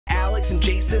Alex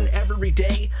and Jason every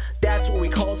day. That's what we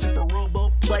call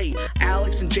SuperRoboPlay.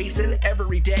 Alex and Jason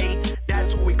every day.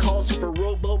 That's what we call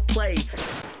SuperRoboPlay.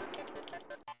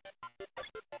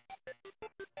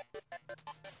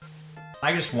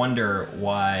 I just wonder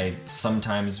why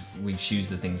sometimes we choose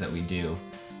the things that we do,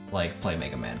 like play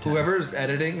Mega Man 10. Whoever's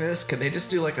editing this, can they just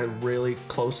do like a really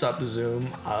close-up zoom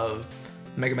of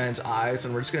Mega Man's eyes,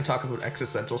 and we're just gonna talk about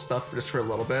existential stuff just for a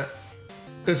little bit?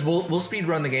 Because we'll speed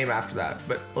run the game after that,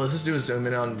 but let's just do a zoom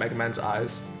in on Mega Man's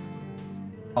eyes.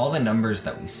 All the numbers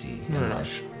that we see. No.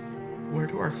 Where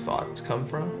do our thoughts come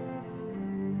from?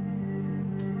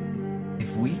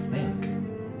 If we think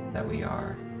that we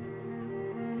are,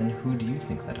 then who do you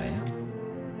think that I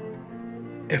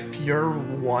am? If you're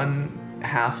one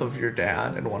half of your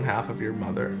dad and one half of your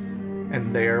mother,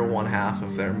 and they're one half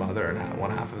of their mother and one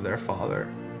half of their father,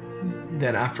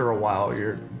 then after a while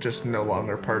you're just no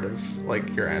longer part of like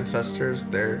your ancestors.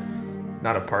 They're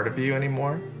not a part of you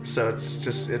anymore. So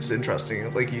it's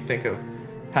interesting. Like, you think of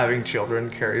having children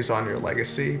carries on your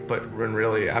legacy, but when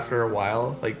really after a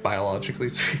while, like biologically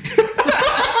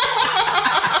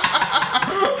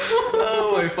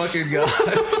oh my fucking god.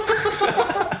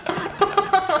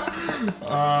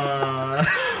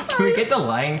 Can we get the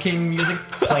Lion King music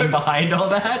playing behind all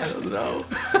that? I don't know.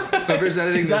 Whoever's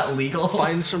editing Is that legal?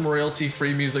 Find some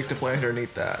royalty-free music to play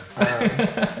underneath that.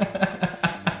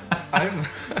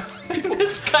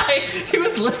 This guy, he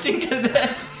was listening to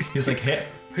this. He's like, hey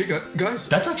guys,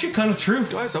 that's actually kind of true.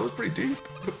 guys, that was pretty deep.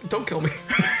 Don't kill me.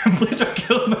 Please don't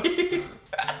kill me.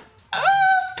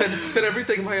 then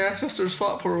everything my ancestors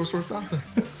fought for was worth nothing.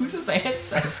 Who's his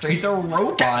ancestor? He's a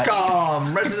robot.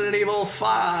 Capcom, Resident Evil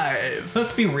 5.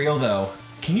 Let's be real though.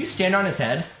 Can you stand on his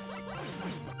head?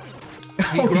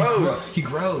 He grows. He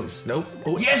grows. Nope.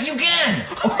 Oh, Yes, you can.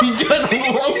 Oh, he does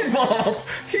robot.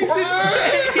 He's in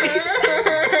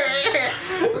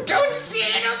Don't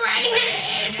stand on my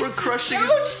head. We're crushing.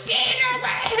 Don't stand on my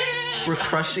head. We're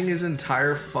crushing his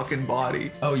entire fucking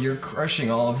body. Oh, you're crushing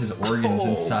all of his organs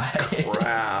inside.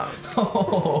 Crap.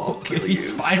 Oh, kill he's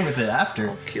you. fine with it after.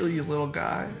 I'll kill you, little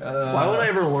guy. Why would I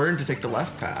ever learn to take the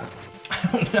left path?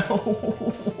 I don't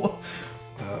know.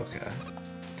 Okay.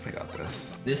 I got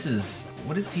this. This is,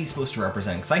 what is he supposed to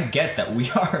represent? Because I get that we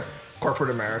are...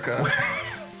 Corporate America.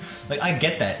 Like, I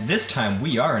get that. This time,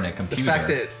 we are in a computer. The fact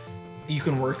that you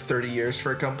can work 30 years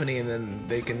for a company and then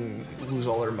they can lose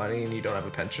all their money and you don't have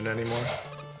a pension anymore.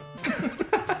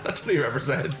 That's what he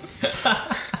represents.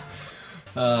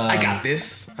 I got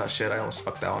this. Oh shit, I almost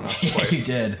fucked that one up Yeah, twice. you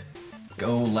did.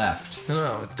 Go left.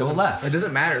 No, Go left. It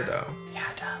doesn't matter though. Yeah,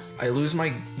 it does. I lose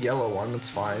my yellow one, that's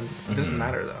fine. It doesn't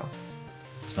matter though.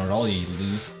 It's not all you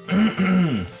lose.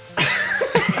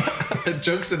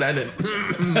 Jokes and ended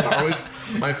are always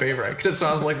my favorite because it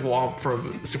sounds like Womp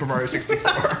from Super Mario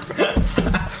 64.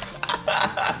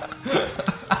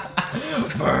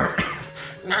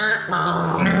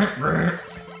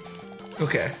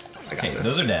 Okay, I got this.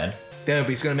 Those are dead. Yeah, but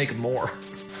he's gonna make more.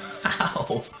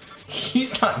 How?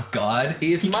 He's not God.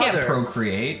 He is He mother. can't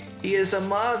procreate. He is a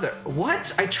mother.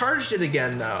 What? I charged it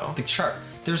again though.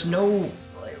 There's no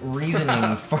like,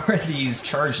 reasoning for these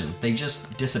charges. They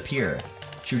just disappear.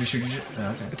 Shoot. Oh,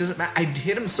 okay. It doesn't matter. I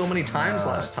hit him so many times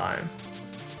last time.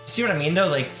 See what I mean though?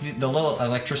 Like the little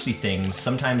electricity things,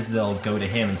 sometimes they'll go to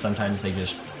him and sometimes they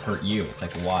just hurt you. It's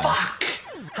like, why? Fuck!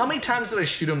 How many times did I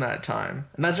shoot him that time?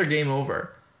 And that's our game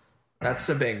over. That's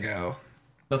a bingo.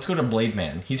 Let's go to Blade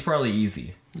Man. He's probably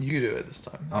easy. You can do it this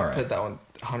time. All right. I played that one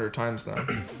 100 times now.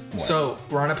 So,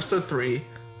 we're on episode 3.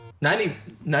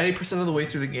 90% of the way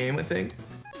through the game, I think.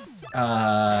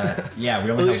 Yeah, we At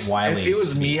only least have Wily. if it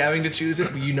was me having to choose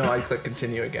it, you know I'd click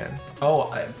continue again. Oh,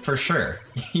 for sure.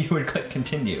 You would click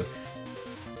continue.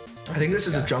 I think this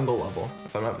is a jungle level,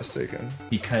 if I'm not mistaken.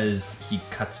 Because he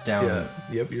cuts down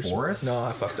forests? No,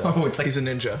 I fucked up. Oh, it's like... He's a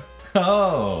ninja.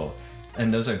 Oh!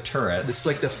 And those are turrets. This is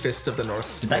like the fist of the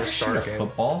North. Did that North just Star shoot a game.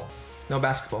 football? No,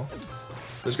 basketball.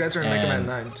 Those guys are in Mega Man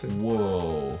 9 too.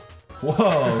 Whoa.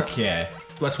 Whoa, okay.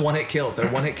 Let's one-hit kill. They're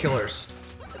one-hit killers.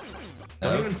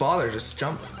 Don't even bother, just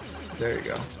jump. There you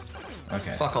go.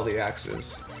 Okay. Fuck all the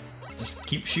axes. Just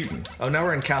keep shooting. Oh, now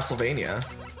we're in Castlevania.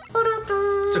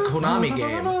 It's a Konami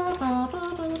game.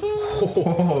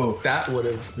 Oh. That would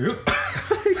have. Oop.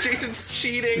 Jason's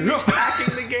cheating. He's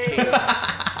hacking the game.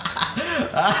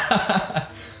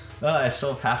 I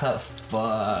still have half that.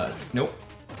 Fuck. Nope.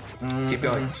 Keep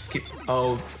going. Just keep.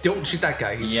 Oh, don't shoot that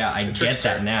guy. He's Yeah, I a get trickster.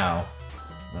 that now.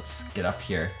 Let's get up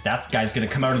here. That guy's gonna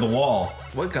come out of the wall.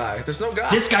 What guy? There's no guy.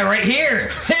 This guy right here!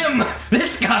 Him!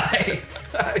 This guy!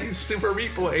 He's Super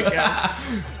Meat Boy. Yeah.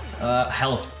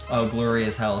 Health. Oh,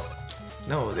 glorious health.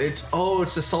 No, it's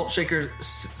the salt shaker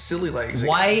silly legs.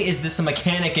 Why is this a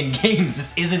mechanic in games?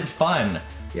 This isn't fun.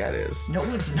 Yeah, it is. No,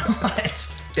 it's not.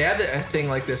 They had a thing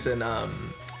like this in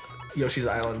Yoshi's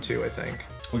Island too, I think.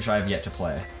 Which I have yet to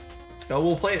play. No,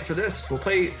 we'll play it for this. We'll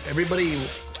play everybody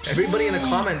in the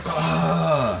comments.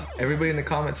 Everybody in the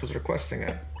comments was requesting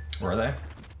it. Were they?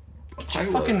 Get your I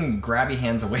fucking was. grabby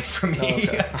hands away from me. Oh,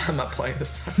 okay. I'm not playing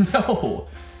this time. No.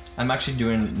 I'm actually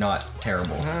doing not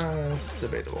terrible. It's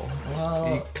debatable.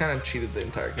 Well, You kind of cheated the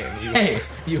entire game. Hey.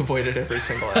 You avoided every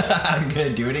single item. I'm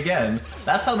gonna do it again.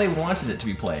 That's how they wanted it to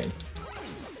be played.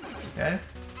 Okay?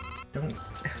 Don't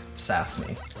sass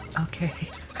me. Okay.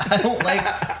 I don't like...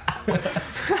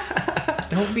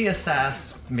 Don't be a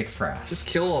sass McFrass. Just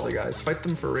kill all the guys. Fight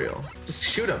them for real. Just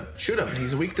shoot him. Shoot him.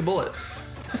 He's weak to bullets.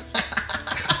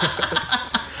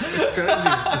 This strategy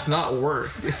does not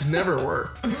work. It's never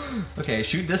worked. Okay,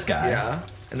 shoot this guy. Yeah.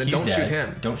 And then He's don't dead. shoot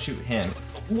him. Don't shoot him.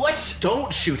 What?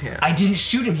 Don't shoot him. I didn't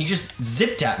shoot him. He just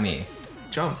zipped at me.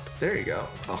 Jump. There you go.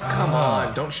 Oh, come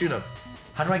on. Don't shoot him.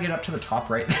 How do I get up to the top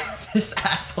right? This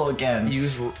asshole again.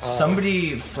 Use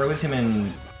Somebody froze him in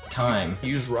time.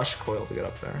 use rush coil to get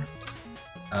up there.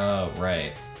 Oh,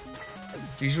 right.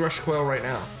 Use rush coil right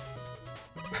now.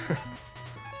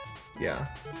 Yeah.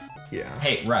 Yeah.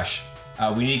 Hey, Rush.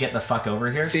 We need to get the fuck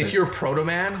over here. See, if you're a Proto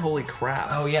Man, holy crap.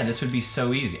 Oh yeah, this would be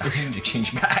so easy. I need to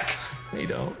change back. No, you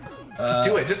don't. Just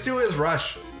do it. Just do it as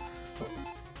Rush.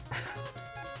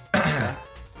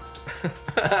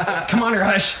 Come on,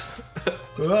 Rush.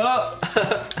 Whoa.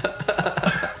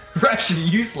 Rush, you're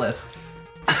useless.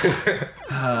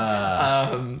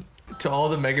 To all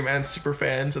the Mega Man super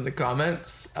fans in the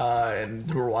comments and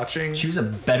who are watching, Choose a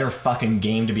better fucking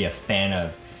game to be a fan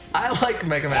of. I like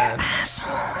Mega Man.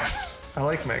 Assholes. I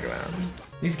like Mega Man.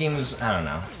 These games, I don't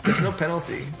know. There's no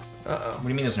penalty. Uh-oh. What do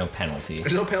you mean there's no penalty?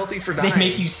 There's no penalty for dying. They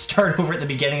make you start over at the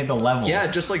beginning of the level. Yeah,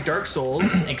 just like Dark Souls.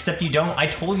 Except you don't. I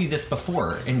told you this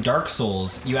before. In Dark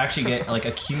Souls, you actually get like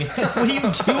accumulate. What are you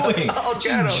doing? I'll get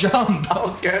Just him. jump.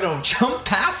 I'll get him. Jump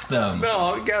past them. No,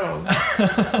 I'll get him.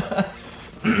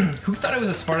 Who thought it was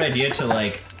a smart idea to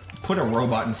like put a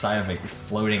robot inside of a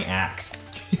floating axe?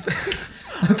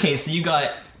 Okay, so you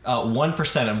got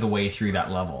 1% of the way through that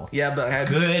level. Yeah, but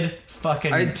Good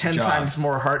fucking I had 10 job. times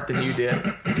more heart than you did.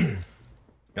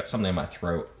 Got something in my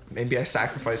throat. Maybe I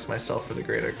sacrificed myself for the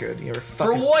greater good. You ever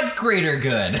For fucking what greater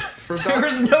good? Doc-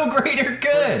 There's no greater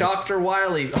good. Dr.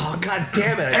 Wily. Oh, god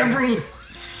damn it. Every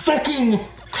fucking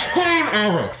time,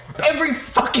 Alex. Every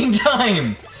fucking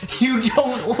time. You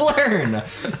don't learn.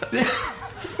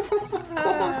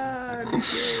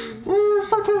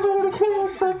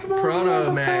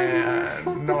 Proto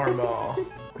Man. Normal.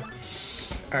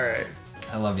 Alright.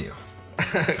 I love you.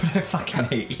 But I fucking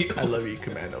hate you. I love you,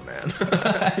 Commando Man.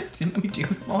 Didn't we do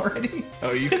him already? Oh,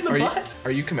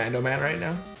 are you Commando Man right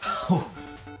now? Oh,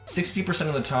 60%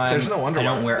 of the time, There's no underwear.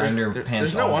 I don't wear underpants.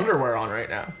 There's no all- underwear on right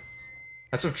now.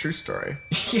 That's a true story.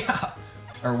 Yeah.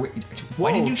 Or why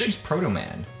Whoa, did you choose Proto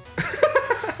Man?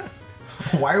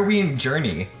 Why are we in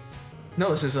Journey?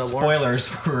 No, this is a Spoilers,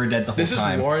 we were dead the whole This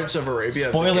time. is Lawrence of Arabia. the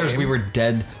Spoilers, game. we were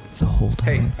dead the whole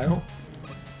time. Hey, I don't.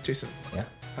 Jason, Yeah.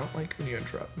 I don't like when you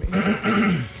interrupt me.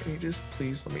 Can you just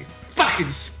please let me fucking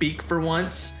speak for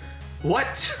once?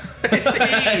 What? It's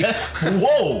E.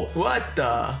 Whoa! What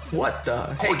the?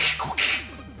 Hey,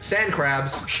 sand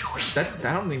crabs.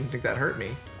 I don't even think that hurt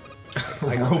me.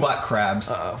 Robot crabs.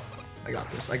 Uh-oh. I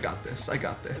got this.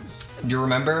 Do you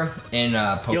remember in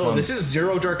Pokemon? Yo, this is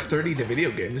Zero Dark 30, the video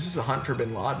game. This is a hunt for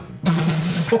Bin Laden.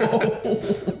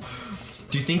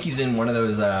 Do you think he's in one of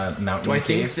those mountain Do I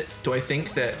think caves?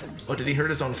 that? Oh, did he hurt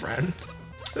his own friend?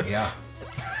 Yeah.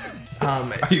 Are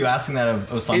you asking that of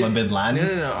Osama bin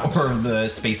Laden? No. Or of the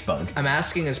space bug? I'm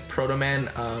asking, is Proto Man?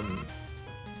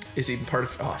 Is he part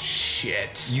of? Oh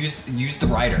shit! Use the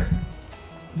rider.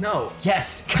 No,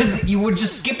 Yes, because you would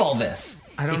just skip all this.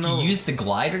 I don't if know. you use the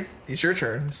glider. it's your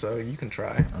turn, so you can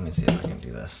try. Let me see if I can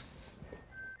do this.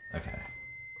 Okay.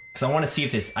 Because I want to see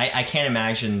if this. I can't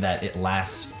imagine that it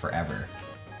lasts forever.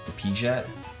 The P-Jet?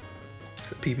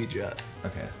 PB Jet.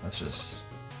 Okay, let's just.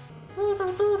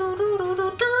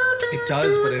 It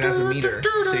does, but it has a meter.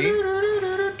 See?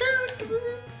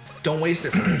 Don't waste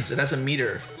it for this. It has a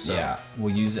meter. So. Yeah,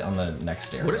 we'll use it on the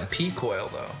next area. What is P coil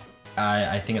though?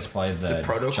 I think it's probably the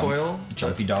Proto Coil?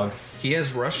 Jumpy Dog. He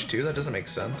has Rush too. That doesn't make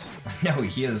sense. No,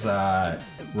 he is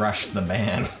Rush the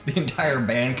band. The entire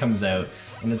band comes out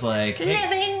and is like, hey,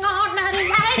 Living on a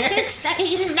United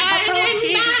States.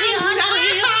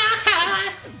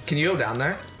 Can you go down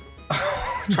there?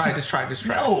 Just try.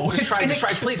 no, Just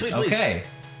try, please. Okay.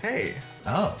 Hey,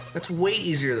 Oh. That's way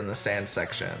easier than the sand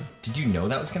section. Did you know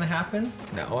that was gonna happen?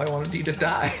 No, I wanted you to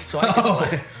die, so I can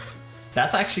slide.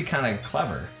 That's actually kind of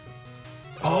clever.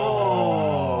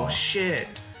 Oh, shit.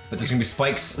 But there's gonna be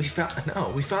spikes. We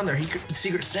found their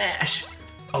secret stash.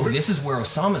 Oh, this is where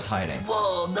Osama's hiding.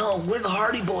 Whoa, no, we're the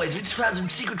Hardy Boys. We just found some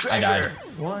secret I treasure.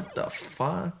 died. What the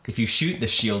fuck? If you shoot the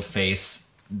shield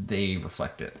face, they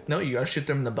reflect it. No, you gotta shoot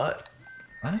them in the butt.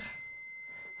 What?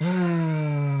 You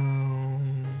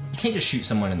can't just shoot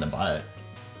someone in the butt.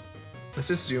 Let's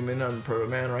just zoom in on Proto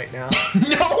Man right now.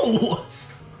 No!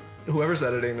 Whoever's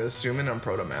editing this, zoom in on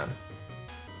Proto Man.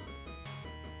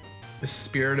 The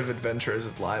spirit of adventure is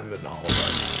alive in all of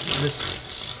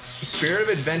us. The spirit of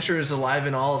adventure is alive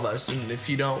in all of us, and if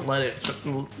you don't let it,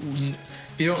 if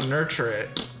you don't nurture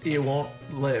it, you won't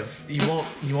live. You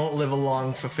won't live a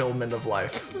long fulfillment of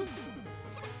life.